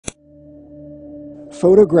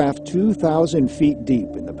Photographed 2,000 feet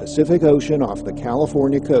deep in the Pacific Ocean off the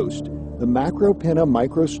California coast, the Macropinna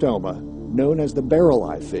microstoma, known as the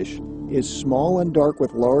barrel-eye fish, is small and dark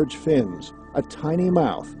with large fins, a tiny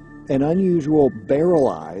mouth, and unusual barrel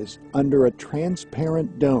eyes under a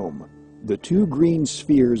transparent dome. The two green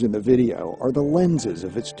spheres in the video are the lenses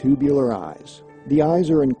of its tubular eyes. The eyes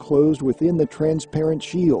are enclosed within the transparent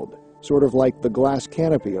shield, sort of like the glass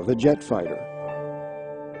canopy of a jet fighter.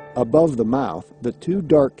 Above the mouth, the two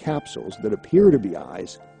dark capsules that appear to be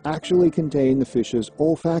eyes actually contain the fish's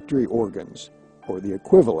olfactory organs, or the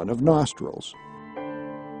equivalent of nostrils.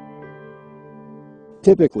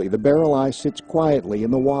 Typically, the barrel eye sits quietly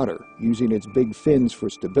in the water, using its big fins for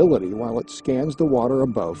stability while it scans the water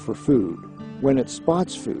above for food. When it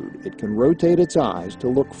spots food, it can rotate its eyes to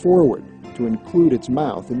look forward, to include its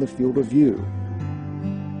mouth in the field of view.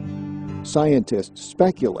 Scientists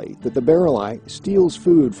speculate that the barrel eye steals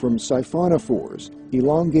food from siphonophores,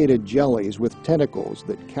 elongated jellies with tentacles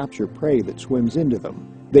that capture prey that swims into them.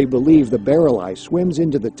 They believe the barrel eye swims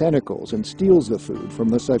into the tentacles and steals the food from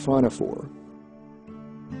the siphonophore.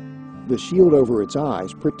 The shield over its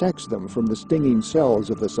eyes protects them from the stinging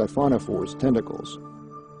cells of the siphonophore's tentacles.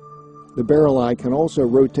 The barrel eye can also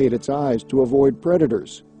rotate its eyes to avoid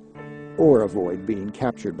predators, or avoid being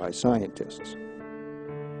captured by scientists.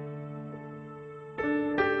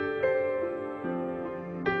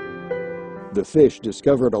 The fish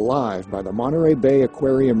discovered alive by the Monterey Bay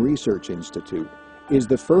Aquarium Research Institute is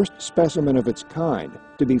the first specimen of its kind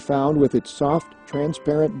to be found with its soft,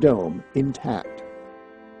 transparent dome intact.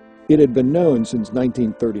 It had been known since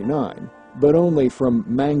 1939, but only from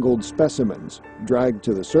mangled specimens dragged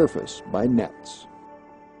to the surface by nets.